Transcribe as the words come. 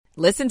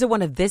Listen to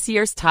one of this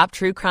year's top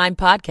true crime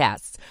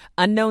podcasts.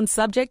 Unknown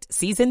Subject,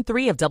 Season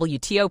 3 of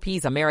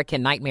WTOP's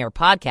American Nightmare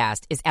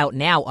podcast is out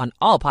now on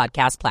all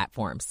podcast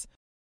platforms.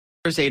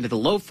 Thursday into the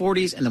low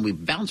 40s, and then we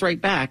bounce right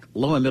back,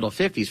 low and middle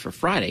 50s for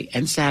Friday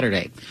and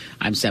Saturday.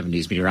 I'm 7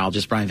 News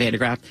meteorologist Brian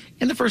Vandegraft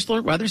in the First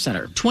Alert Weather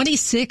Center.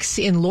 26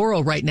 in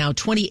Laurel right now,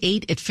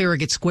 28 at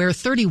Farragut Square,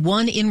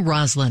 31 in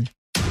Roslyn.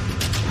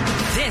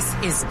 This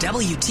is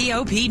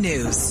WTOP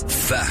News.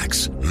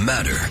 Facts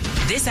matter.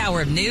 This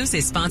hour of news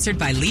is sponsored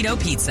by Lido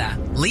Pizza.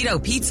 Lido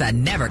Pizza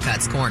never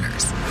cuts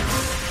corners.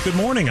 Good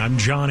morning. I'm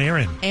John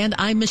Aaron. And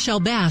I'm Michelle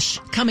Bash.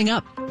 Coming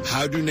up.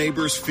 How do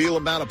neighbors feel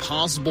about a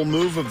possible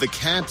move of the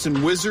Cats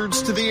and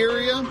Wizards to the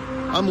area?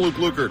 I'm Luke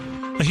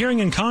Lukert. A hearing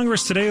in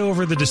Congress today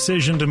over the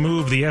decision to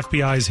move the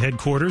FBI's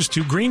headquarters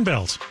to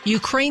Greenbelt.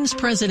 Ukraine's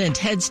president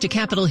heads to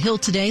Capitol Hill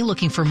today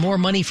looking for more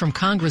money from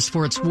Congress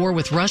for its war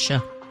with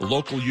Russia. The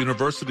local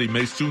university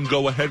may soon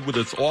go ahead with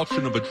its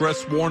auction of a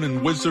dress-worn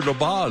and Wizard of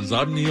Oz.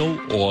 I'm Neil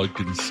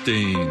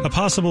Augenstein. A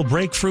possible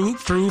breakthrough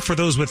for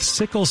those with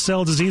sickle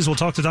cell disease. We'll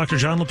talk to Dr.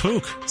 John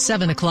LaPook.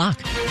 7 o'clock.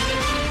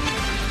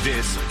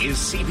 This is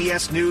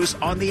CBS News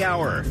on the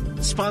Hour,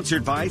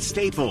 sponsored by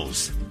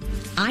Staples.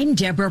 I'm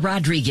Deborah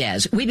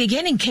Rodriguez. We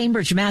begin in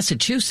Cambridge,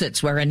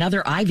 Massachusetts, where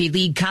another Ivy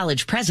League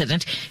college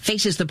president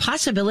faces the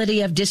possibility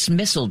of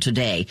dismissal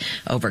today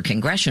over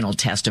congressional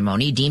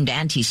testimony deemed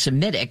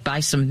anti-Semitic by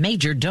some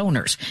major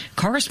donors.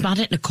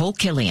 Correspondent Nicole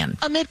Killian.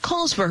 Amid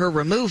calls for her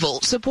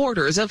removal,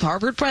 supporters of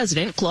Harvard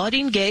President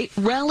Claudine Gay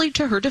rallied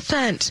to her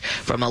defense,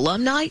 from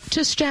alumni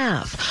to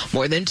staff.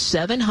 More than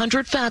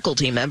 700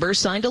 faculty members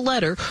signed a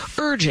letter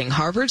urging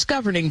Harvard's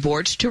governing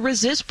boards to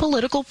resist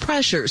political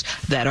pressures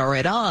that are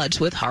at odds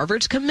with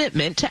Harvard's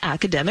commitment to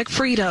academic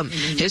freedom.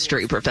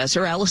 History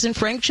professor Allison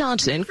Frank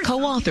Johnson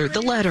co-authored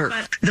the letter.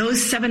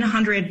 Those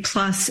 700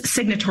 plus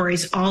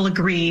signatories all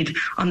agreed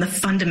on the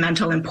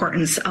fundamental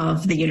importance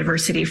of the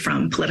university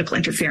from political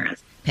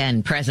interference.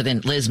 Penn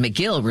President Liz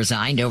McGill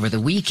resigned over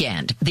the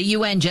weekend. The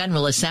UN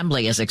General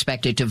Assembly is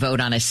expected to vote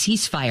on a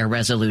ceasefire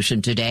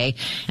resolution today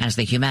as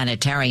the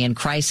humanitarian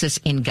crisis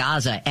in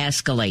Gaza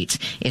escalates.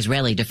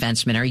 Israeli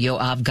Defense Minister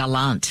Yoav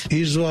Gallant.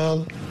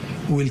 Israel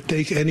will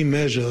take any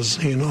measures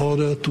in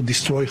order to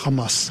destroy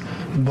Hamas,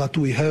 but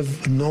we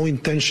have no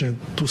intention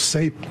to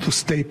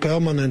stay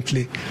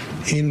permanently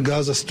in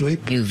Gaza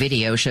Strip. New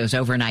video shows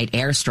overnight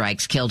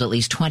airstrikes killed at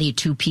least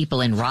 22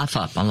 people in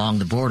Rafah along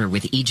the border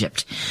with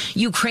Egypt.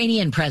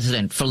 Ukrainian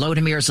President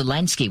Volodymyr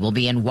Zelensky will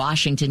be in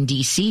Washington,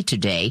 D.C.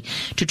 today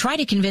to try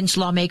to convince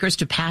lawmakers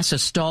to pass a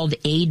stalled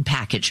aid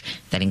package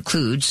that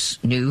includes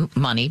new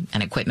money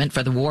and equipment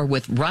for the war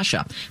with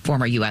Russia.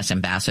 Former U.S.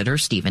 Ambassador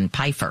Stephen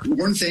Pfeiffer.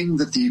 One thing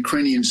that the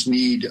Ukrainians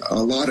need a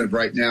lot of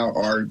right now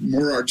are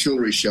more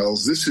artillery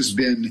shells. This has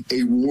been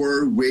a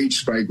war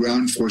waged by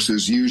ground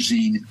forces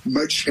using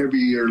much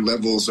heavier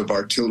levels of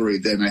artillery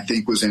than I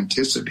think was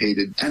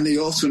anticipated. And they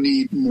also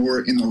need more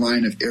in the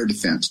line of air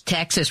defense.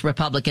 Texas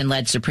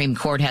Republican-led Supreme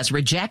Court has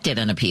rejected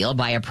an appeal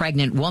by a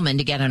pregnant woman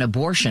to get an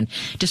abortion,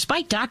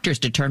 despite doctors'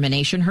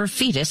 determination her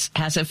fetus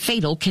has a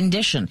fatal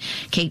condition.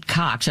 Kate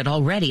Cox had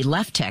already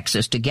left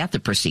Texas to get the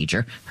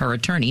procedure. Her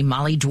attorney,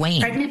 Molly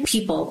Duane. Pregnant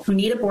people who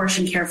need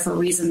abortion care for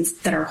reasons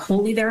that are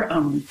wholly their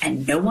own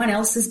and no one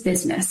else's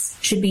business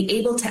should be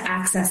able to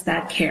access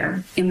that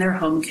care in their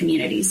home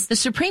communities. The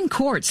Supreme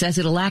Court says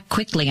it'll act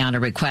quickly on a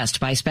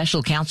request by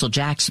special counsel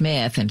Jack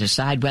Smith and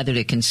decide whether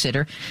to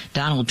consider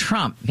Donald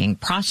Trump being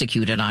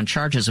prosecuted on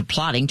charges of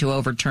plotting to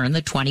overturn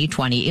the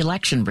 2020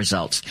 election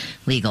results.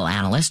 Legal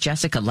analyst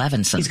Jessica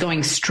Levinson. He's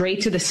going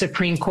straight to the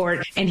Supreme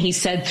Court, and he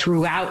said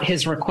throughout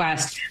his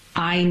request,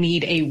 I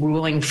need a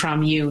ruling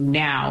from you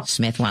now.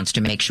 Smith wants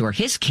to make sure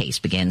his case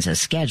begins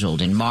as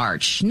scheduled in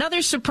March.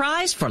 Another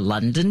surprise for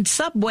London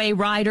subway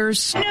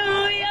riders. New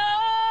York!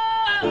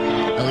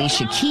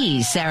 Alicia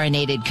Keys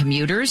serenaded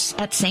commuters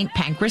at St.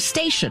 Pancras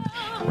Station.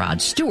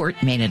 Rod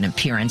Stewart made an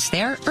appearance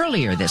there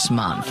earlier this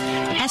month.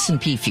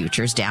 S&P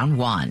futures down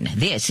 1.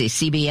 This is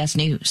CBS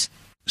News.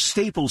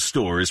 Staples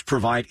stores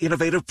provide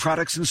innovative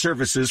products and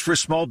services for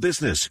small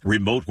business,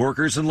 remote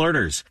workers and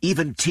learners,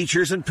 even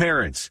teachers and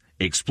parents.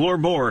 Explore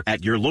more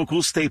at your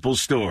local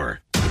Staples store.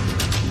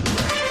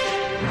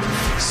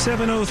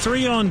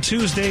 7:03 on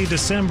Tuesday,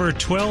 December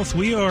 12th.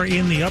 We are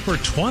in the upper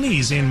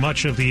 20s in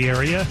much of the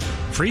area.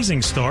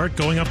 Freezing start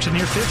going up to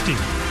near 50.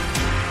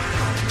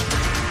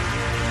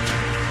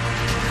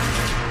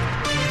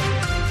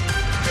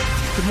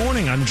 Good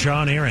morning. I'm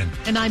John Aaron.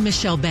 And I'm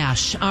Michelle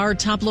Bash. Our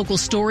top local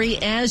story,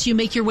 as you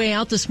make your way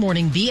out this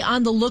morning, be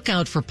on the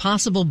lookout for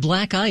possible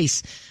black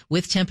ice.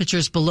 With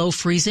temperatures below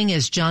freezing,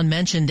 as John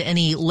mentioned,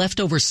 any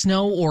leftover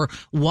snow or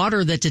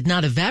water that did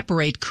not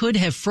evaporate could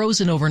have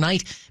frozen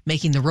overnight,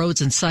 making the roads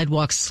and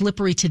sidewalks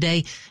slippery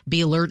today. Be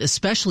alert,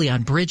 especially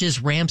on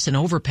bridges, ramps, and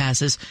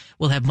overpasses.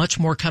 We'll have much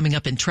more coming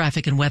up in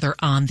traffic and weather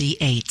on the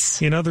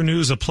 8s. In other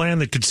news, a plan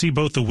that could see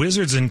both the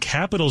Wizards and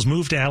Capitals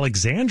move to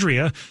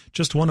Alexandria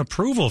just won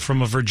approval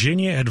from a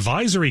Virginia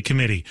advisory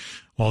committee.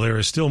 While there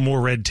is still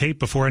more red tape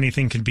before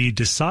anything can be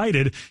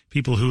decided,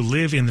 people who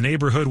live in the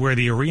neighborhood where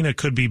the arena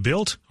could be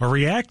built are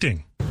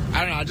reacting.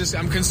 I don't know.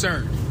 I'm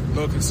concerned.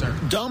 little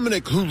concerned.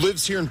 Dominic, who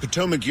lives here in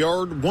Potomac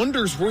Yard,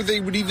 wonders where they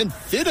would even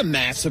fit a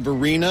massive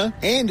arena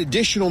and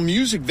additional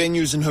music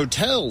venues and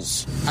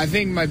hotels. I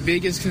think my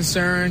biggest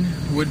concern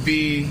would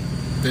be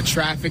the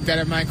traffic that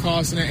it might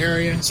cause in the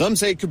area. Some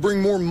say it could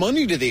bring more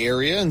money to the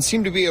area and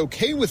seem to be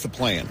okay with the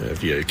plan.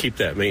 If you keep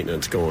that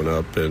maintenance going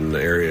up and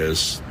the area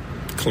is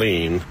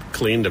clean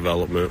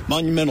development.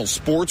 Monumental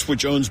Sports,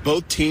 which owns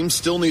both teams,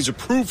 still needs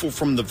approval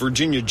from the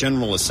Virginia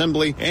General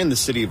Assembly and the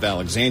city of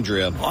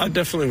Alexandria. I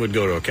definitely would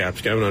go to a Caps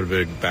game. I'm not a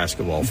big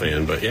basketball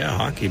fan, but yeah,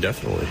 hockey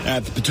definitely.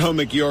 At the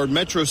Potomac Yard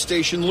Metro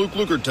Station, Luke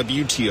Luger,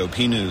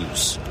 WTOP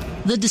News.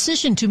 The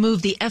decision to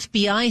move the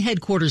FBI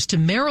headquarters to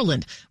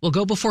Maryland will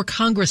go before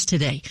Congress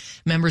today.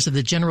 Members of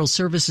the General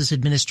Services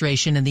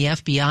Administration and the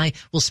FBI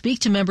will speak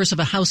to members of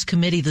a House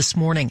committee this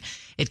morning.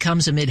 It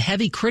comes amid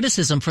heavy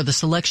criticism for the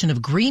selection of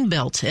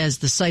Greenbelt as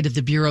the site of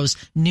the Bureau's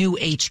new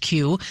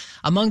HQ.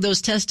 Among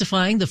those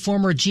testifying, the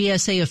former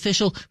GSA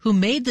official who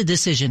made the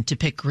decision to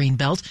pick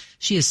Greenbelt.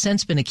 She has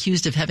since been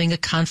accused of having a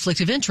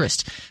conflict of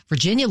interest.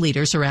 Virginia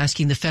leaders are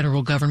asking the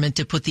federal government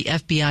to put the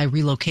FBI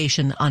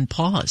relocation on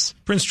pause.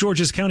 Prince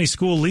George's County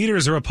school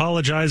leaders are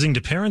apologizing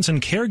to parents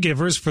and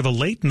caregivers for the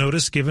late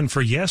notice given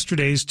for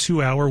yesterday's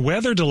 2-hour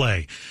weather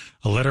delay.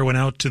 A letter went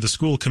out to the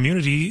school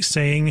community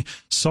saying,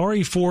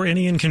 "Sorry for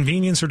any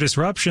inconvenience or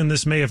disruption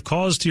this may have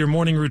caused to your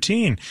morning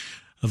routine."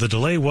 The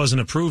delay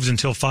wasn't approved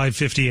until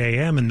 5:50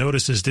 a.m. and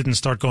notices didn't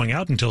start going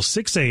out until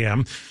 6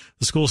 a.m.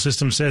 The school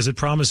system says it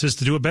promises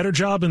to do a better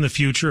job in the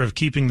future of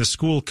keeping the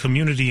school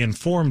community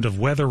informed of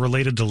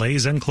weather-related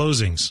delays and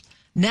closings.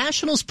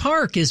 Nationals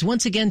Park is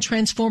once again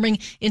transforming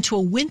into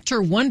a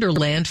winter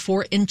wonderland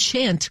for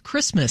Enchant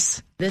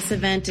Christmas. This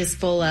event is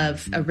full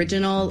of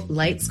original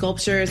light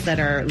sculptures that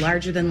are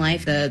larger than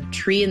life. The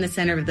tree in the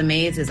center of the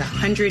maze is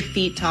 100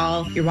 feet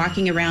tall. You're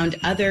walking around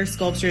other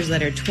sculptures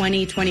that are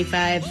 20,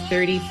 25,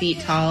 30 feet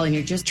tall, and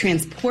you're just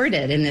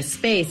transported in this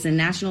space. And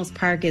Nationals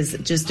Park is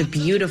just a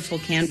beautiful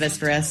canvas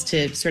for us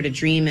to sort of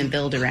dream and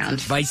build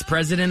around. Vice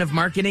President of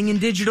Marketing and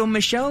Digital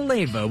Michelle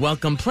Leyva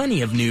welcomed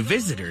plenty of new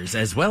visitors,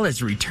 as well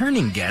as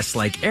returning guests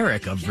like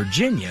Eric of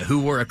Virginia, who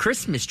wore a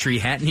Christmas tree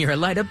hat near a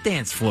light-up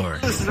dance floor.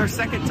 This is our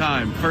second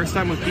time. First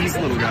time with these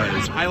little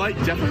guys. I like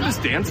definitely this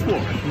dance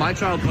floor. My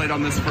child played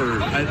on this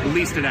for at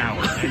least an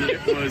hour, and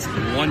it was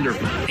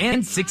wonderful.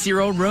 And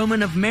 6-year-old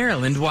Roman of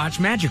Maryland watched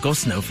magical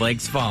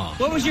snowflakes fall.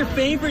 What was your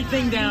favorite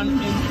thing down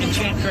in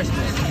Enchant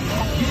Christmas? The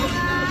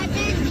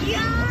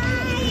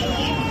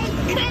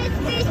giant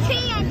Christmas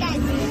tree and the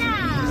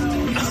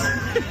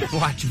snow.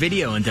 Watch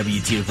video on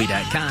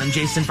WTOP.com.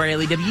 Jason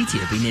Fraley,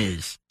 WTOP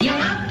News. You're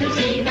out to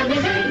see the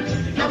wizard,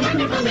 the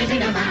wonderful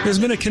Wizard of Oz. There's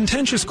been a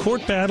contentious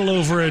court battle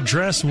over a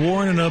dress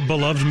worn in a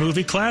beloved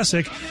movie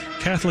classic.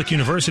 Catholic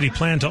University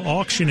planned to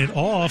auction it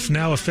off.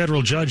 Now a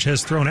federal judge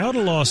has thrown out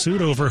a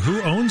lawsuit over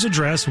who owns a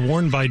dress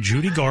worn by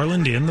Judy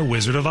Garland in The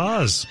Wizard of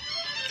Oz.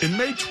 In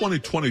May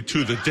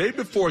 2022, the day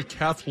before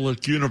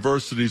Catholic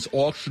University's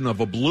auction of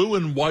a blue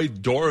and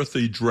white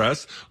Dorothy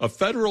dress, a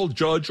federal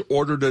judge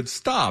ordered it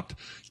stopped.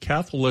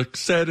 Catholic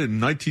said in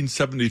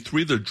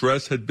 1973 the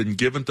dress had been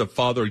given to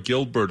Father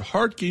Gilbert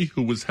Hartke,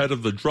 who was head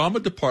of the drama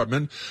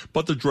department,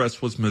 but the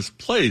dress was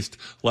misplaced.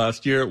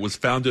 Last year it was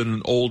found in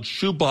an old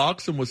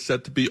shoebox and was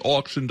set to be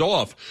auctioned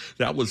off.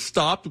 That was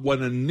stopped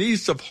when a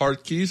niece of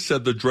Hartke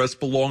said the dress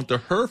belonged to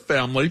her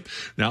family.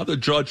 Now the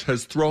judge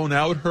has thrown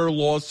out her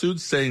lawsuit,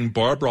 saying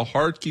Barbara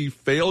Hartke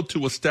failed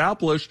to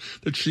establish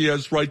that she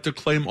has right to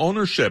claim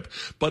ownership,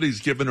 but he's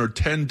given her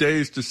 10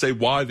 days to say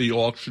why the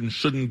auction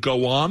shouldn't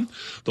go on.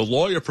 The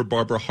lawyer for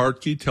Barbara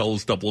Hartke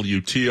tells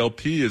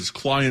WTOP his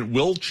client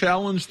will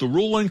challenge the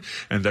ruling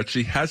and that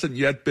she hasn't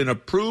yet been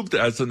approved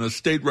as an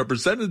estate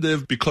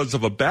representative because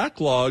of a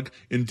backlog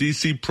in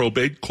D.C.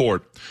 probate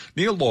court.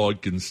 Neil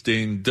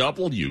Augenstein,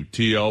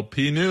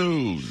 WTOP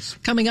News.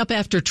 Coming up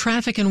after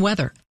traffic and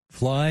weather.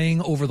 Flying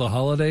over the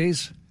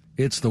holidays?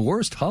 It's the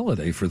worst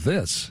holiday for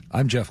this.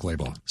 I'm Jeff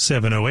Claybaugh.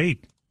 7:08.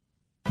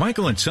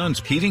 Michael and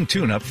Son's heating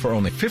tune-up for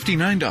only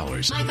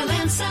 $59. Michael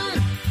and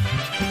Son.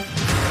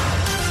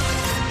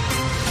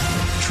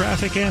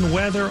 Traffic and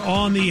weather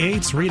on the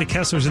 8s. Rita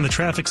Kessler's in the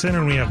traffic center,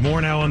 and we have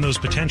more now on those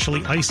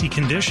potentially icy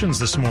conditions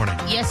this morning.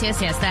 Yes.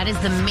 That is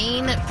the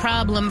main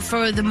problem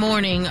for the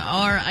morning,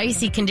 are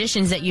icy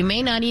conditions that you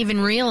may not even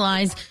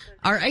realize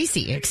are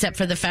icy, except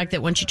for the fact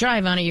that once you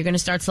drive on it, you're going to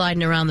start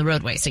sliding around the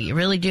roadway. So you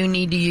really do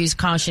need to use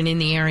caution in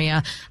the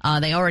area.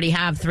 They already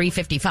have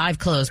 355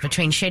 closed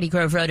between Shady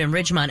Grove Road and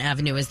Ridgemont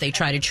Avenue as they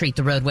try to treat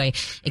the roadway.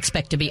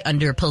 Expect to be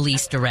under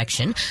police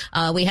direction.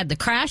 We had the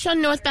crash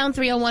on northbound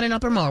 301 in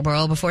Upper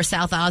Marlboro before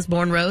South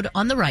Osborne Road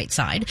on the right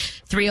side.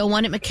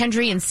 301 at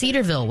McKendree and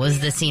Cedarville was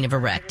the scene of a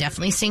wreck.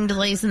 Definitely seeing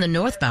delays in the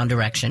northbound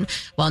direction,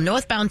 while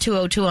northbound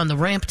 202 on the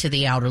ramp to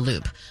the outer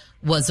loop.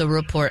 was a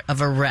report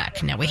of a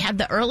wreck. Now, we had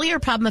the earlier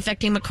problem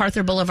affecting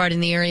MacArthur Boulevard in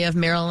the area of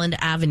Maryland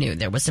Avenue.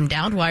 There was some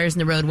downed wires in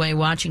the roadway.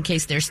 Watch in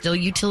case there's still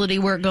utility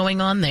work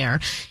going on there.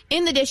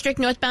 In the district,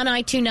 northbound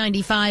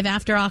I-295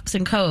 after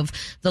Oxon Cove,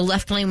 the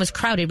left lane was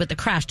crowded with the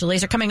crash.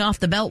 Delays are coming off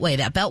the Beltway.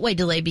 That Beltway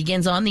delay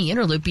begins on the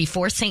inner loop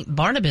before St.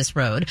 Barnabas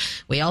Road.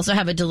 We also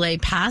have a delay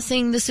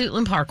passing the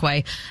Suitland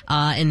Parkway,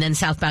 and then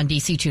southbound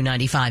DC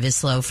 295 is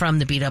slow from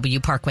the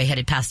BW Parkway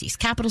headed past East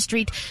Capitol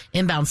Street.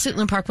 Inbound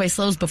Suitland Parkway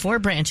slows before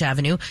Branch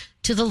Avenue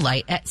to the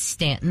light at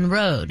Stanton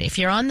Road. If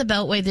you're on the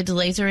Beltway, the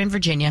delays are in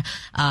Virginia,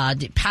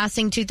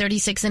 passing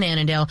 236 in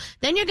Annandale.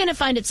 Then you're going to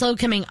find it slow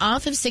coming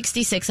off of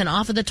 66 and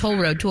off of the toll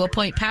road to a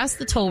point past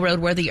the toll road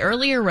where the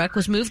earlier wreck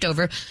was moved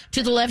over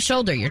to the left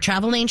shoulder. Your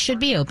travel lane should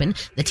be open.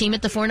 The team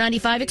at the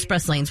 495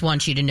 express lanes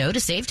wants you to know to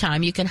save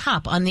time, you can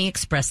hop on the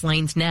express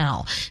lanes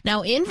now.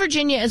 Now in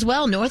Virginia as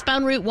well,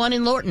 northbound Route 1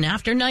 in Lorton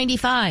after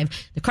 95.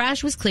 The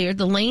crash was cleared.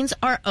 The lanes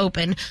are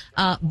open,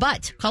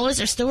 but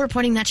callers are still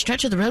reporting that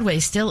stretch of the roadway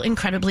is still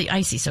incredibly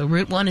icy. So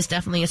Route 1 is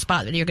definitely a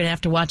spot that you're going to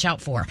have to watch out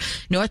for.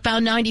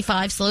 Northbound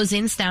 95 slows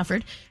in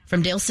Stafford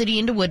from Dale City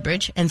into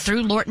Woodbridge and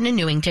through Lorton and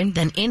Newington,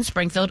 then in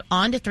Springfield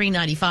on to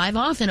 395,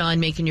 off and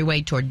on making your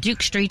way toward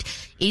Duke Street.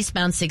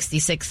 Eastbound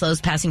 66 slows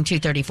passing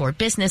 234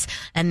 Business,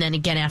 and then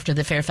again after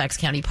the Fairfax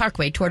County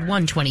Parkway toward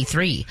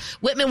 123.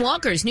 Whitman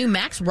Walker's new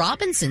Max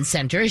Robinson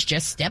Center is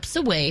just steps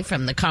away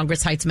from the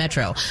Congress Heights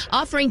Metro,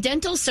 offering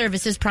dental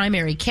services,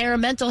 primary care,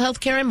 mental health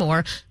care, and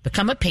more.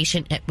 Become a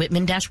patient at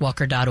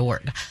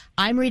whitman-walker.org.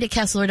 I'm Rita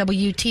Kessler,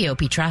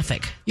 WTOP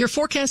Traffic. Your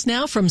forecast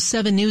now from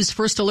 7 News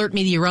First Alert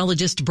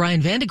meteorologist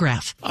Brian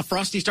Vandegraff. A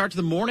frosty start to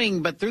the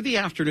morning, but through the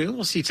afternoon,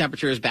 we'll see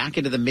temperatures back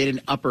into the mid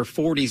and upper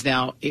 40s.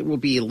 Now, it will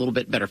be a little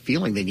bit better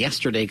feeling than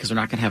yesterday because we're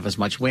not going to have as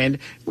much wind.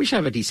 We should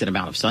have a decent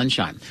amount of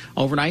sunshine.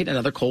 Overnight,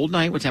 another cold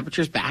night with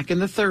temperatures back in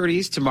the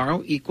 30s.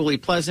 Tomorrow, equally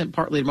pleasant,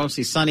 partly to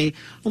mostly sunny.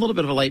 A little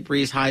bit of a light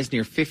breeze, highs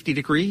near 50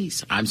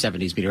 degrees. I'm 7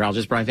 News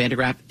meteorologist Brian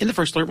Vandegraff in the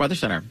First Alert Weather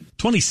Center.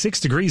 26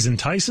 degrees in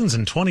Tysons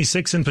and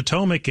 26 in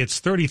Potomac. It's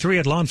 33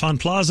 at L'Enfant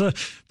Plaza.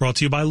 Brought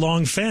to you by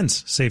Long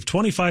Fence. Save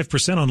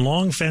 25% on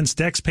Long Fence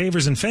decks,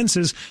 pavers, and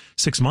fences.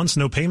 6 months,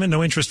 no payment,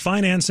 no interest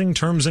financing.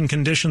 Terms and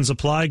conditions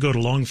apply. Go to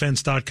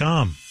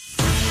longfence.com.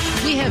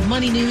 We have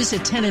money news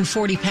at 10 and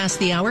 40 past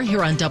the hour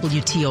here on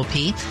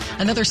WTOP.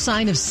 Another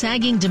sign of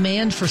sagging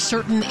demand for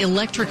certain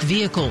electric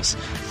vehicles.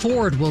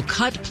 Ford will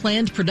cut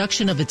planned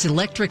production of its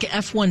electric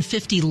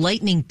F-150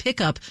 Lightning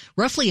pickup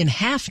roughly in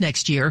half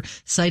next year,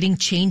 citing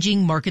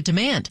changing market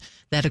demand.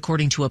 That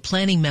according to a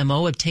planning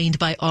memo obtained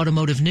by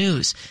Automotive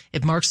News.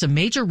 It marks a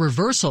major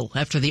reversal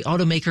after the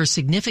automaker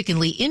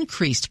significantly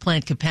increased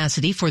plant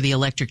capacity for the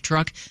electric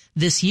truck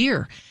this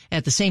year.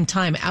 At the same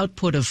time,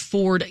 output of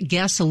Ford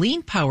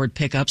gasoline-powered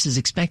pickups is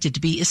expected to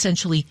be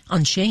essentially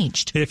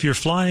unchanged. If you're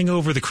flying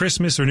over the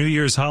Christmas or New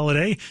Year's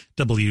holiday,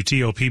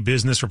 WTOP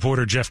business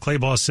reporter Jeff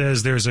Claybaugh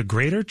says there's a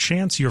greater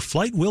chance your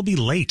flight will be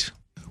late.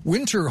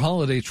 Winter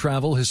holiday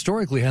travel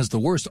historically has the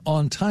worst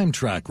on-time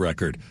track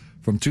record.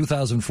 From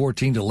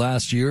 2014 to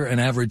last year, an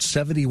average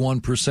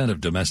 71%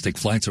 of domestic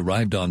flights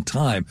arrived on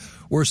time,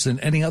 worse than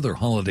any other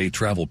holiday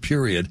travel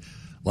period.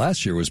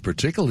 Last year was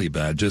particularly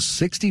bad.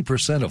 Just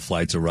 60% of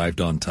flights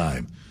arrived on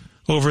time.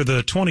 Over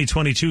the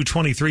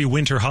 2022-23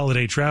 winter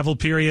holiday travel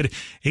period,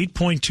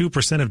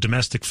 8.2% of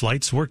domestic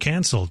flights were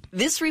canceled.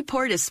 This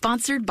report is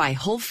sponsored by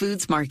Whole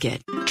Foods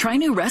Market. Try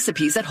new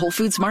recipes at Whole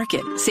Foods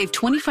Market. Save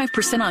 25%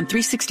 on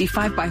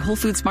 365 by Whole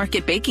Foods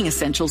Market baking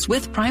essentials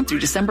with Prime through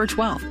December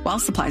 12th. While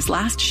supplies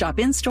last, shop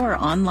in-store or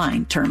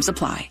online. Terms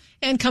apply.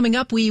 And coming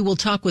up, we will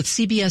talk with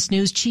CBS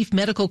News Chief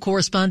Medical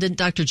Correspondent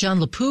Dr. John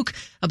LaPook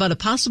about a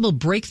possible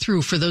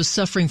breakthrough for those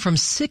suffering from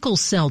sickle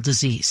cell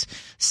disease.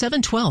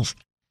 7:12.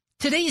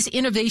 Today's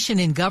Innovation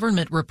in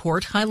Government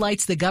report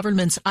highlights the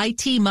government's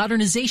IT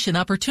modernization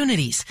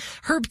opportunities.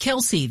 Herb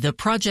Kelsey, the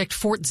Project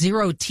Fort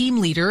Zero team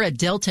leader at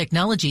Dell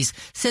Technologies,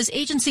 says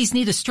agencies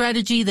need a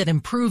strategy that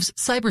improves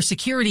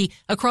cybersecurity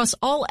across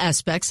all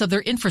aspects of their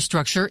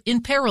infrastructure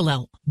in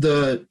parallel.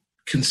 The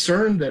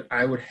concern that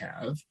I would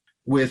have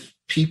with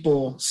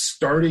people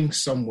starting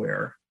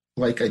somewhere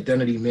like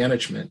identity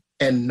management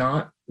and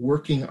not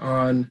working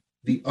on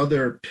the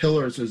other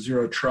pillars of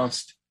zero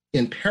trust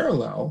in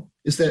parallel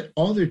is that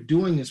all they're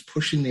doing is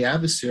pushing the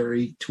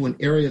adversary to an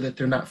area that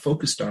they're not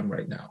focused on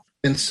right now.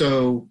 And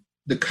so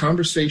the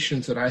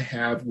conversations that I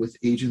have with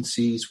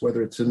agencies,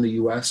 whether it's in the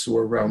US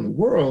or around the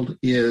world,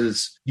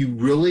 is you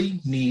really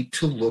need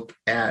to look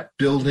at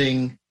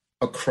building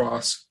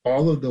across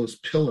all of those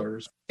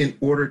pillars in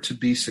order to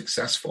be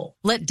successful.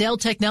 Let Dell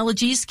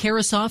Technologies,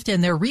 Carasoft,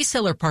 and their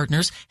reseller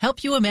partners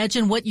help you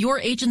imagine what your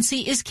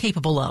agency is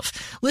capable of.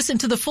 Listen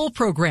to the full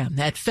program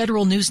at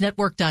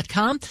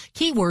federalnewsnetwork.com,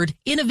 keyword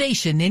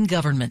innovation in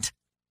government.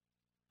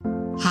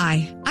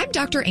 Hi, I'm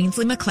Dr.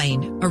 Ainsley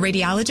McLean, a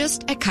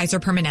radiologist at Kaiser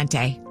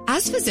Permanente.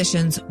 As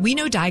physicians, we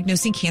know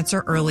diagnosing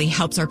cancer early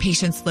helps our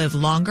patients live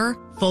longer,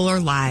 fuller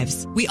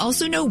lives. We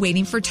also know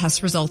waiting for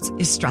test results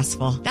is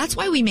stressful. That's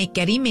why we make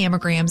getting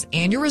mammograms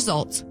and your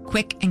results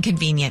quick and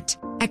convenient.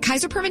 At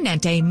Kaiser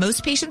Permanente,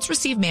 most patients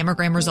receive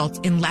mammogram results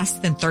in less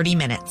than 30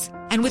 minutes.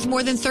 And with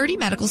more than 30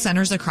 medical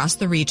centers across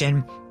the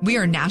region, we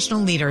are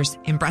national leaders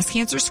in breast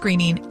cancer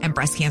screening and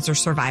breast cancer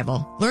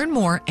survival. Learn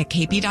more at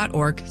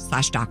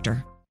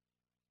kp.org/doctor.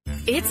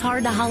 It's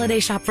hard to holiday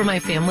shop for my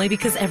family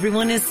because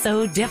everyone is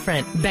so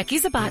different.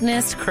 Becky's a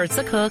botanist, Kurt's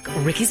a cook,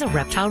 Ricky's a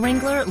reptile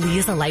wrangler,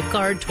 Lee's a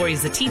lifeguard,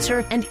 Tori's a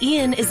teacher, and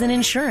Ian is in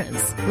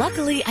insurance.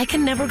 Luckily, I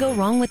can never go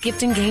wrong with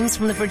gifting games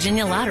from the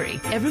Virginia Lottery.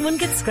 Everyone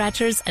gets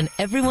scratchers and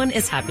everyone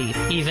is happy,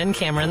 even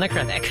Cameron the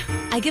critic.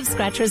 I give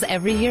scratchers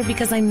every year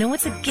because I know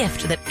it's a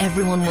gift that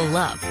everyone will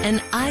love.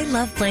 And I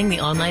love playing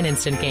the online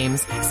instant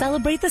games.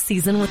 Celebrate the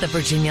season with the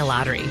Virginia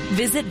Lottery.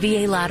 Visit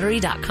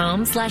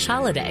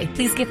valottery.com/holiday.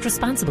 Please gift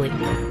responsibly.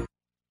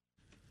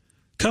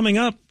 Coming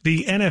up,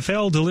 the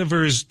NFL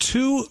delivers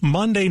 2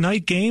 Monday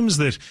night games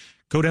that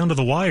go down to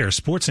the wire.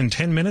 Sports in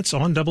 10 minutes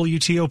on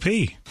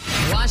WTOP.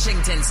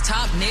 Washington's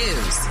top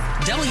news,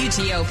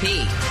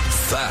 WTOP.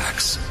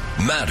 Facts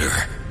matter.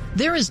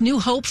 There is new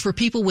hope for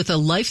people with a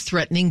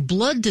life-threatening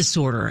blood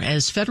disorder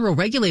as federal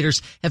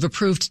regulators have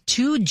approved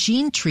 2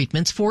 gene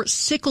treatments for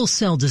sickle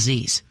cell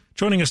disease.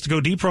 Joining us to go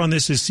deeper on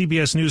this is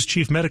CBS News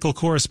Chief Medical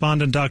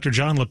Correspondent Dr.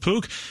 John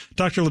LaPook.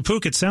 Dr.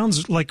 LaPook, it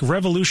sounds like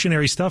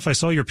revolutionary stuff. I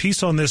saw your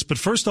piece on this, but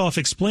first off,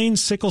 explain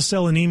sickle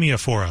cell anemia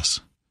for us.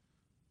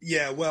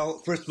 Yeah,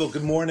 well, first of all,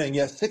 good morning.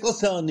 Yes, sickle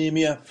cell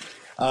anemia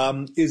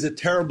is a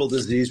terrible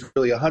disease.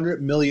 Really,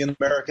 100 million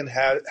Americans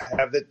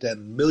have it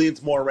and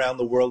millions more around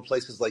the world,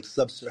 places like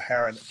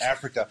sub-Saharan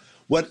Africa.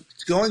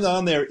 What's going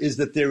on there is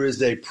that there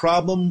is a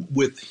problem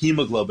with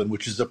hemoglobin,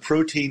 which is a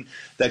protein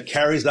that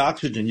carries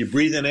oxygen. You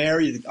breathe in air,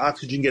 the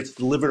oxygen gets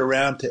delivered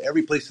around to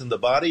every place in the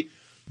body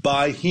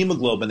by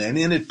hemoglobin. And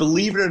in it,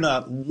 believe it or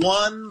not,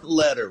 one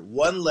letter,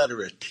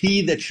 a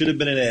T that should have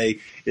been an A,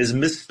 is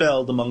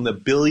misspelled among the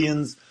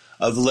billions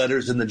of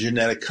letters in the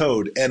genetic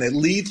code. And it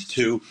leads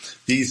to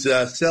these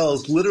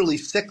cells literally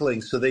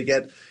sickling. So they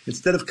get,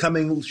 instead of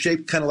coming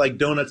shaped kind of like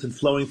donuts and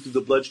flowing through the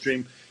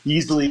bloodstream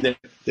easily, they're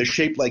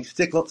shaped like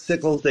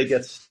sickles. They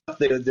get stuck.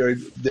 There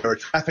are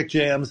traffic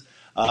jams.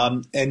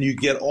 And you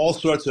get all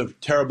sorts of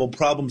terrible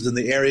problems in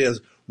the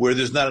areas where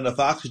there's not enough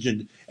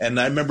oxygen. And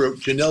I remember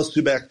Janelle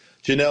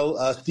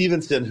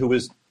Stevenson, who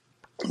was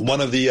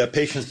one of the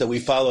patients that we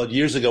followed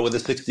years ago with the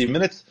 60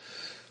 Minutes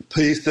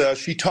piece,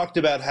 she talked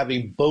about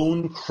having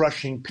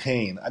bone-crushing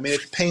pain. I mean,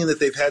 it's pain that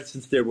they've had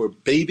since they were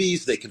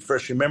babies. They can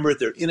first remember it.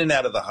 They're in and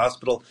out of the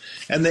hospital,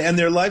 and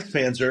their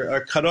lifespans are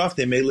cut off.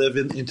 They may live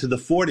into the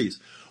 40s.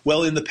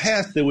 Well, in the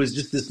past, there was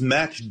just this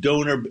matched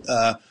donor.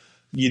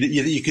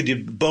 You could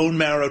do bone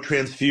marrow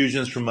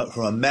transfusions from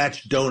a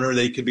matched donor.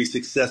 They could be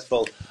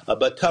successful,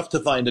 but tough to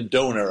find a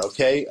donor,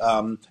 okay?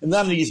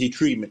 Not an easy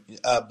treatment,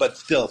 but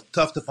still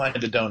tough to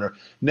find a donor.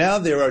 Now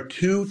there are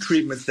 2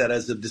 treatments that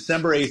as of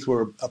December 8th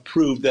were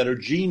approved that are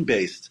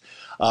gene-based.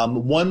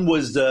 One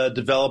was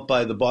developed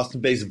by the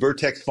Boston-based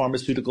Vertex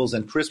Pharmaceuticals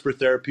and CRISPR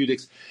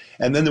Therapeutics.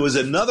 And then there was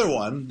another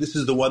one. This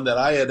is the one that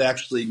I had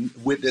actually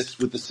witnessed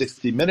with the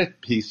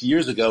 60-Minute piece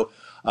years ago,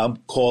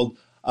 called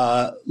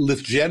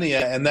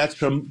Lyfgenia, and that's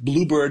from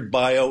Bluebird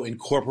Bio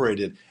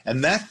Incorporated.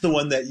 And that's the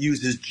one that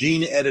uses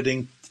gene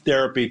editing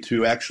therapy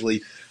to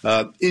actually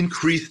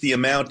increase the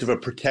amount of a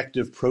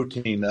protective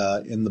protein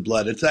in the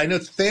blood. I know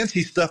it's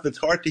fancy stuff. It's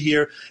hard to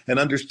hear and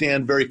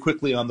understand very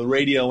quickly on the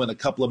radio in a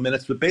couple of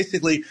minutes, but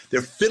basically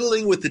they're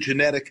fiddling with the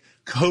genetic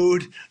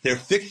code, they're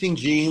fixing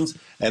genes,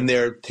 and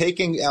they're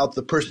taking out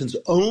the person's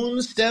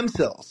own stem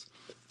cells,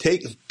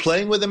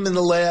 playing with them in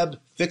the lab,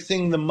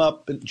 fixing them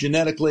up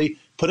genetically,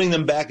 putting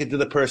them back into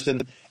the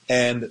person,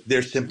 and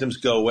their symptoms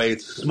go away.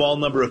 It's a small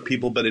number of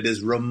people, but it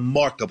is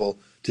remarkable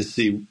to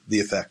see the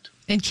effect.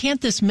 And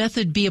can't this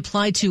method be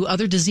applied to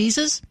other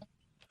diseases?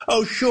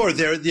 Oh, sure.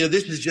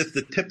 This is just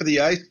the tip of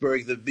the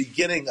iceberg, the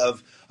beginning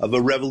of a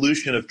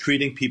revolution of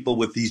treating people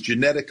with these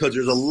genetic codes.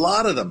 There's a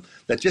lot of them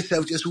that just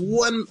have just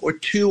 1 or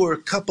 2 or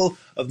a couple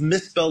of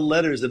misspelled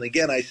letters. And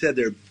again, I said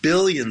there are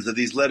billions of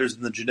these letters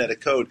in the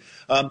genetic code.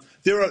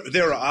 There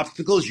are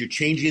obstacles. You're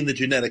changing the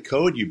genetic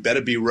code. You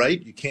better be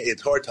right.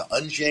 It's hard to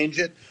unchange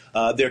it.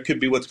 There could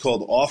be what's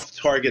called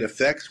off-target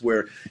effects,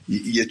 where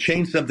you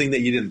change something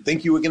that you didn't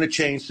think you were going to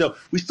change. So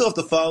we still have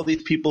to follow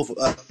these people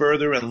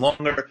further and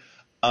longer.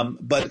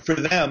 But for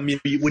them,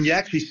 when you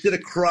actually sit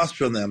across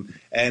from them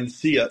and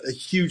see a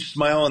huge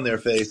smile on their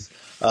face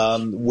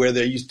where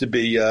there used to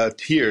be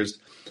tears,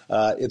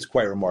 it's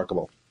quite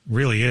remarkable.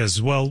 Really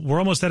is. Well, we're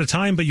almost out of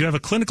time, but you have a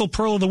clinical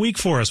pearl of the week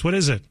for us. What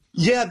is it?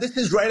 Yeah, this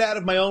is right out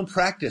of my own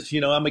practice.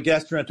 I'm a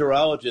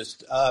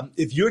gastroenterologist.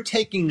 If you're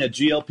taking a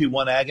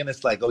GLP-1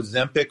 agonist like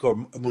Ozempic or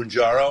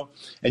Mounjaro,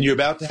 and you're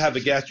about to have a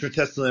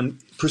gastrointestinal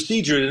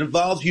procedure, it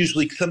involves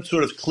usually some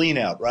sort of clean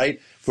out, right?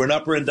 For an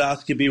upper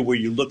endoscopy where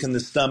you look in the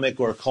stomach,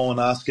 or a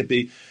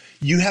colonoscopy,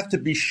 you have to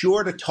be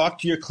sure to talk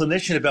to your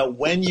clinician about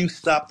when you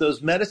stop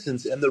those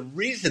medicines. And the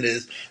reason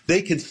is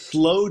they can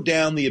slow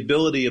down the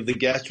ability of the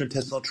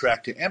gastrointestinal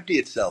tract to empty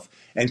itself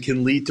and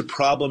can lead to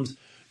problems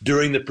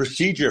during the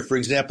procedure. For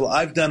example,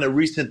 I've done a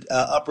recent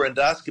upper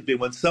endoscopy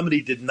when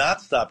somebody did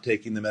not stop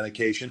taking the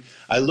medication.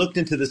 I looked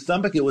into the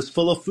stomach. It was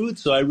full of food,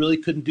 so I really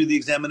couldn't do the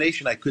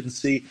examination. I couldn't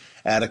see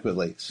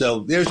adequately. So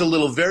there's a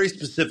little very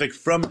specific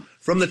from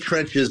the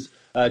trenches.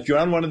 If you're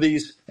on one of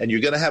these and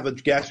you're going to have a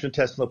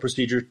gastrointestinal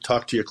procedure,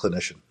 talk to your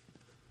clinician.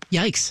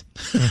 Yikes.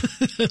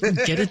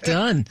 Get it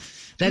done.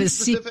 That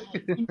is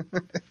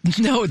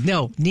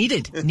No,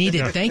 needed.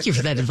 Thank you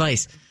for that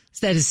advice.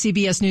 That is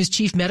CBS News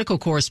Chief Medical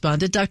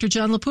Correspondent Dr.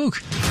 John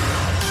LaPook.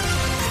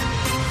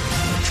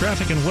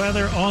 Traffic and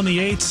weather on the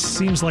 8th.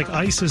 Seems like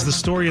ice is the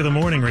story of the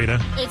morning,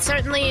 Rita. It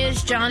certainly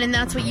is, John, and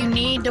that's what you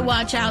need to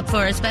watch out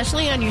for,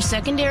 especially on your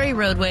secondary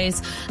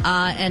roadways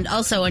and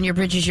also on your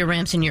bridges, your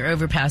ramps, and your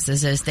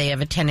overpasses, as they have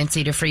a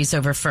tendency to freeze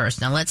over first.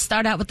 Now, let's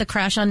start out with the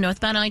crash on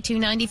northbound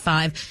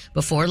I-295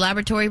 before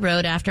Laboratory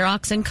Road after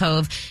Oxon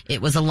Cove.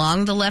 It was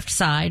along the left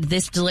side.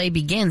 This delay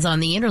begins on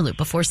the inner loop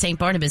before St.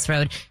 Barnabas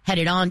Road,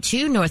 headed on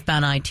to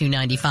northbound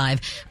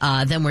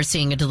I-295. Then we're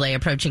seeing a delay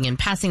approaching and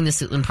passing the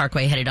Suitland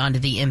Parkway, headed on to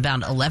the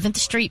inbound 11th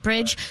Street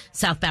Bridge.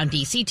 Southbound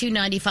DC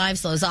 295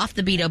 slows off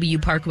the BW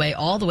Parkway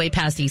all the way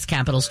past East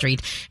Capitol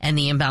Street, and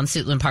the inbound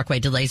Suitland Parkway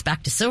delays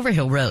back to Silver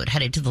Hill Road,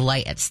 headed to the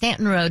light at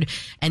Stanton Road,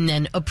 and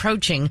then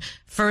approaching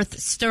Firth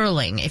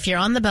Sterling. If you're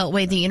on the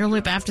Beltway, the inner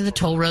loop after the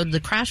toll road, the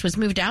crash was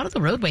moved out of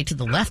the roadway to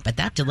the left, but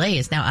that delay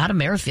is now out of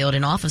Merrifield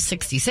and off of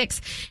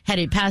 66,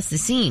 headed past the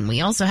scene.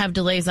 We also have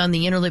delays on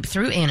the inner loop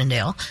through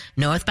Annandale.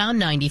 Northbound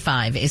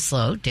 95 is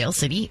slow, Dale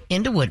City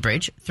into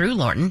Woodbridge, through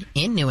Lorton,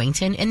 in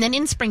Newington, and then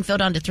in Springfield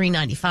onto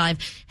 395,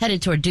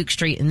 headed toward Duke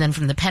Street, and then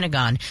from the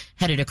Pentagon,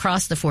 headed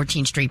across the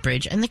 14th Street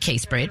Bridge and the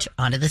Case Bridge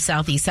onto the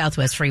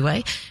Southeast-Southwest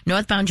Freeway.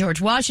 Northbound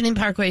George Washington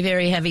Parkway,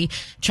 very heavy,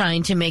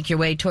 trying to make your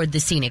way toward the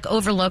scenic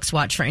overlooks.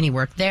 Watch for any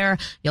work there.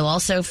 You'll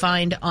also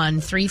find on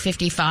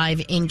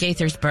 355 in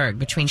Gaithersburg,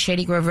 between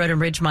Shady Grove Road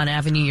and Ridgemont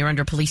Avenue, you're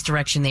under police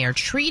direction. They are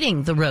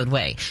treating the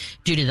roadway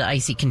due to the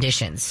icy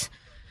conditions.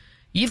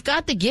 You've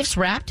got the gifts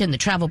wrapped and the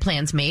travel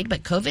plans made,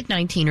 but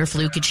COVID-19 or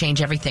flu could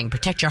change everything.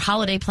 Protect your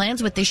holiday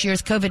plans with this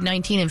year's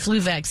COVID-19 and flu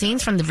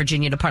vaccines from the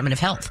Virginia Department of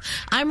Health.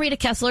 I'm Rita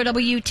Kessler,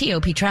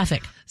 WTOP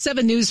Traffic.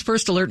 7 News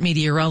First Alert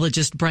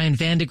meteorologist Brian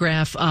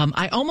Vandegraff.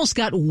 I almost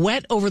got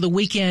wet over the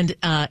weekend,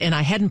 and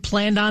I hadn't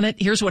planned on it.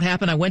 Here's what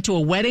happened. I went to a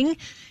wedding,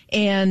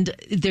 and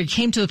there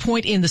came to the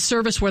point in the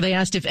service where they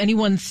asked if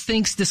anyone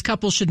thinks this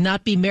couple should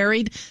not be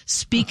married,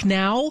 speak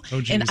now.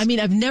 Oh, and I mean,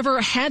 I've never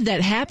had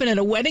that happen at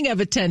a wedding I've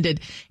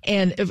attended.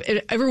 And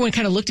everyone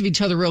kind of looked at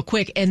each other real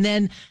quick. And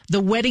then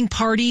the wedding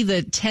party,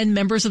 the 10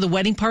 members of the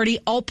wedding party,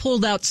 all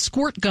pulled out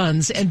squirt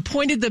guns and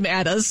pointed them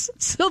at us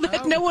so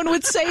that no one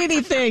would say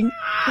anything.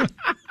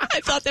 I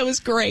thought that was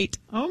great.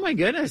 Oh, my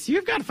goodness.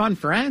 You've got fun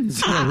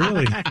friends. Oh,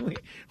 really?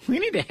 we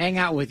need to hang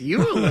out with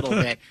you a little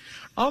bit.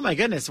 Oh, my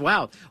goodness.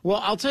 Wow. Well,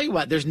 I'll tell you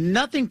what, there's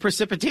nothing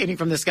precipitating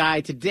from the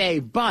sky today,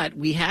 but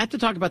we had to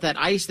talk about that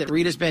ice that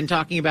Rita's been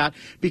talking about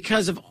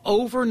because of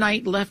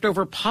overnight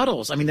leftover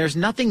puddles. I mean, there's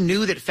nothing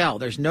new that fell.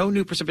 There's no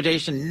new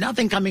precipitation,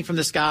 nothing coming from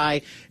the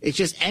sky. It's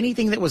just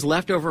anything that was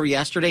left over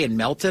yesterday and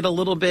melted a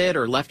little bit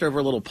or left over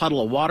a little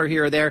puddle of water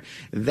here or there.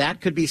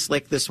 That could be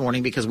slick this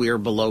morning because we are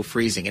below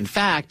freezing. In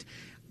fact,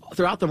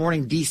 throughout the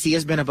morning, D.C.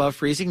 has been above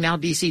freezing. Now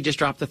D.C. just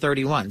dropped to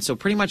 31. So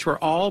pretty much we're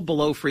all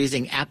below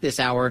freezing at this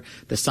hour.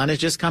 The sun is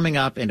just coming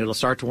up, and it'll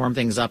start to warm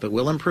things up. It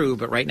will improve,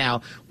 but right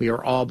now we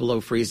are all below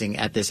freezing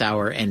at this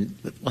hour, and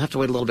we'll have to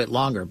wait a little bit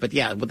longer. But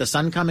yeah, with the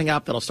sun coming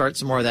up, that'll start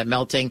some more of that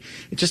melting.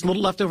 It's just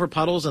little leftover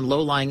puddles and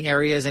low-lying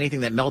areas.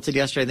 Anything that melted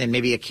yesterday, then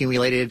maybe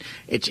accumulated,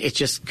 it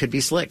just could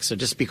be slick. So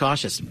just be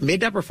cautious.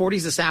 Mid to upper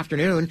 40s this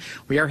afternoon.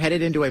 We are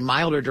headed into a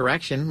milder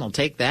direction. We'll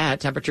take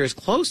that. Temperature is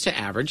close to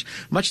average,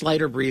 much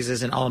lighter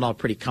breezes, and all in all,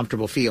 pretty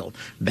comfortable feel.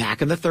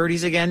 Back in the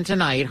 30s again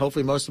tonight.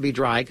 Hopefully most will be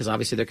dry because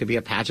obviously there could be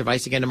a patch of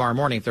ice again tomorrow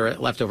morning if there are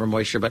leftover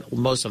moisture, but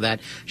most of that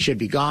should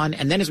be gone.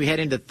 And then as we head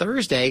into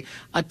Thursday,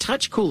 a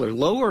touch cooler,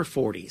 lower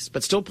 40s,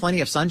 but still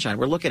plenty of sunshine.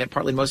 We're looking at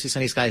partly mostly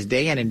sunny skies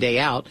day in and day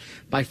out.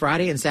 By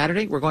Friday and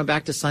Saturday, we're going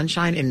back to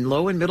sunshine in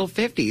low and middle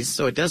 50s.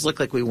 So it does look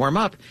like we warm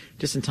up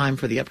just in time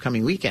for the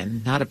upcoming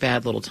weekend. Not a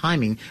bad little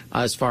timing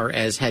as far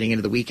as heading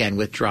into the weekend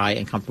with dry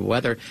and comfortable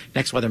weather.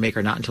 Next weather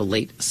maker not until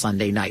late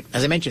Sunday night.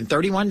 As I mentioned,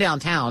 31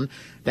 downtown.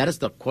 That is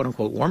the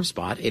quote-unquote warm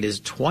spot. It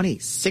is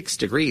 26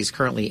 degrees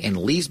currently in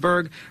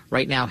Leesburg.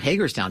 Right now,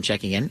 Hagerstown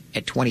checking in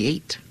at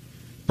 28.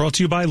 Brought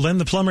to you by Len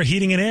the Plumber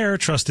Heating and Air.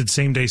 Trusted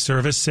same-day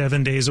service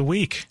 7 days a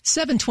week.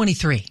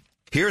 7:23.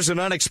 Here's an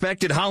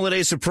unexpected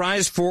holiday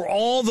surprise for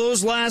all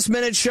those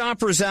last-minute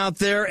shoppers out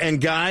there. And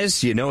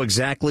guys, you know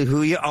exactly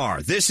who you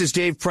are. This is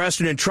Dave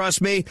Preston, and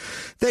trust me,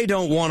 they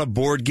don't want a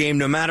board game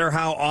no matter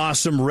how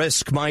awesome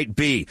Risk might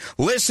be.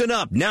 Listen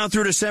up. Now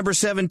through December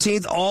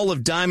 17th, all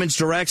of Diamond's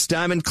Direct's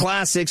Diamond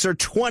Classics are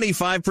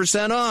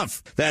 25%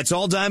 off. That's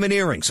all diamond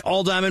earrings,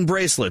 all diamond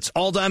bracelets,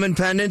 all diamond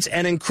pendants,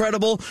 and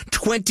incredible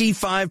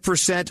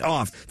 25%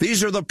 off.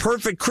 These are the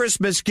perfect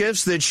Christmas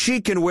gifts that she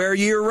can wear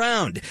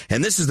year-round.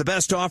 And this is the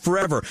best offer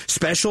forever.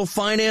 Special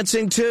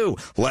financing, too.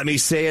 Let me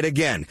say it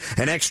again.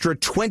 An extra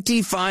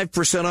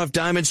 25% off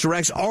Diamonds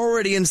Direct's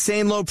already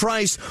insane low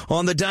price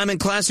on the Diamond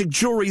Classic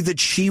jewelry that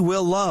she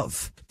will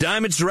love.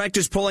 Diamonds Direct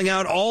is pulling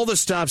out all the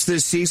stops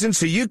this season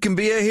so you can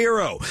be a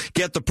hero.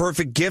 Get the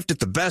perfect gift at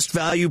the best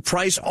value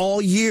price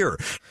all year.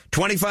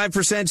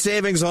 25%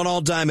 savings on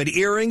all diamond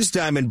earrings,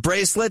 diamond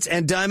bracelets,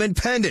 and diamond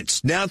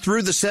pendants. Now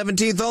through the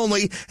 17th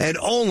only, and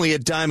only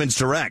at Diamonds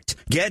Direct.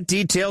 Get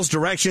details,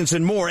 directions,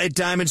 and more at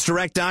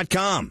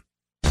diamondsdirect.com.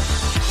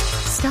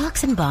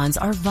 Stocks and bonds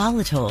are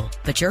volatile,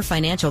 but your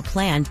financial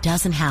plan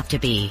doesn't have to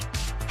be.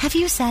 Have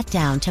you sat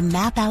down to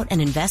map out an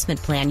investment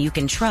plan you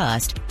can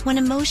trust when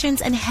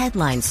emotions and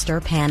headlines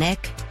stir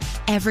panic?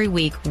 Every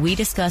week, we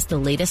discuss the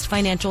latest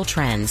financial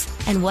trends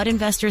and what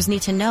investors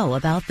need to know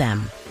about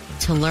them.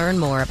 To learn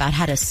more about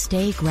how to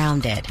stay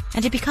grounded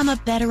and to become a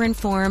better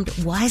informed,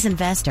 wise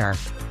investor,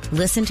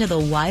 listen to the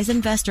Wise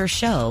Investor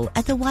Show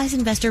at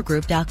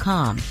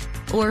thewiseinvestorgroup.com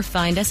or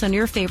find us on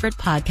your favorite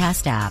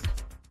podcast app.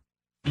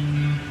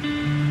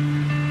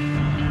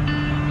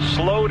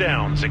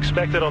 Slowdowns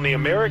expected on the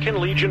American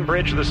Legion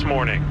Bridge this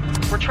morning.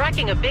 We're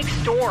tracking a big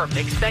storm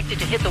expected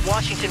to hit the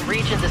Washington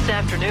region this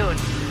afternoon.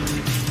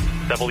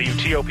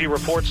 WTOP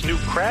reports new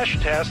crash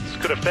tests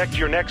could affect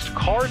your next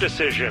car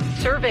decision.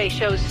 Survey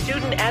shows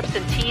student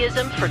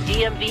absenteeism for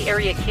DMV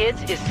area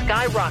kids is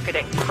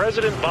skyrocketing.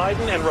 President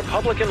Biden and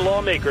Republican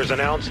lawmakers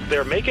announced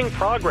they're making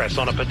progress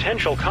on a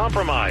potential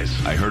compromise.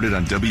 I heard it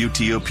on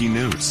WTOP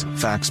News.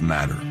 Facts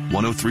matter.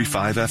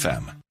 103.5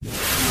 FM.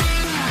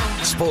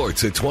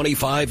 Sports at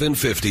 25 and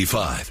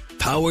 55.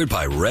 Powered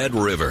by Red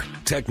River.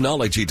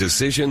 Technology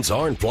decisions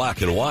aren't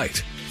black and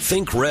white.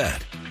 Think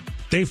red.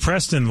 Dave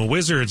Preston, the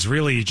Wizards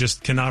really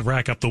just cannot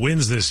rack up the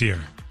wins this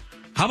year.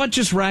 How about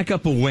just rack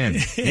up a win?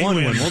 One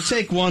win. We'll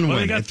take one win.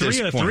 They got at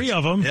this point. three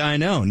of them. Yeah, I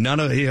know.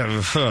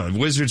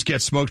 Wizards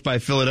get smoked by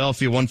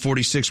Philadelphia,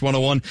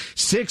 146-101.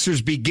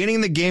 Sixers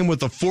beginning the game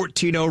with a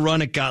 14-0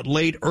 run. It got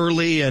late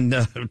early, and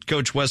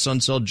Coach Wes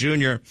Unseld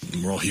Jr.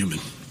 We're all human,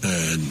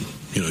 and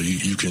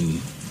you can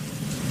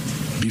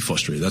be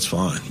frustrated. That's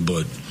fine,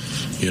 but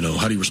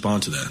how do you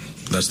respond to that?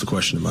 That's the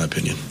question, in my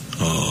opinion.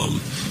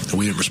 And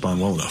we didn't respond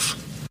well enough.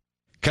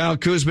 Kyle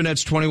Kuzma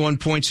nets 21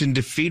 points in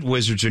defeat.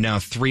 Wizards are now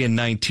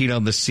 3-19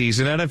 on the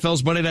season.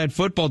 NFL's Monday Night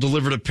Football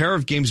delivered a pair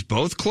of games,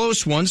 both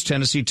close ones.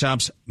 Tennessee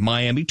tops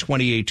Miami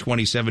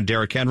 28-27.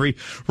 Derrick Henry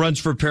runs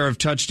for a pair of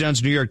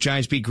touchdowns. New York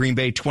Giants beat Green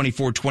Bay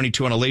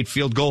 24-22 on a late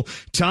field goal.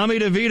 Tommy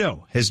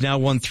DeVito has now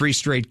won 3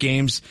 straight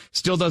games.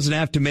 Still doesn't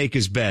have to make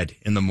his bed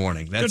in the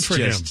morning. That's good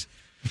for him.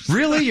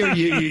 Really?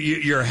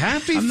 You're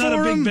happy for him? I'm not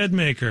a big bed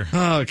maker.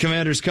 Oh,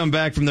 Commanders come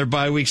back from their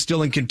bye week,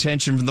 still in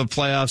contention from the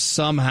playoffs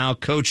somehow.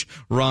 Coach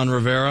Ron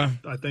Rivera.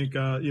 I think,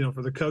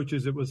 for the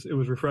coaches, it was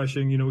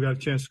refreshing. We got a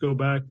chance to go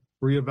back,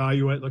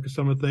 reevaluate, look at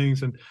some of the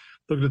things and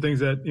look at the things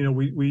that,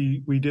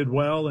 we did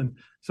well and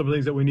some of the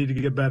things that we need to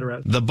get better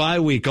at. The bye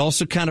week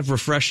also kind of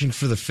refreshing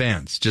for the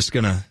fans. Just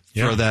going to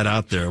throw that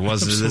out there.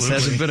 This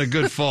hasn't been a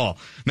good fall.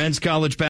 Men's college basketball.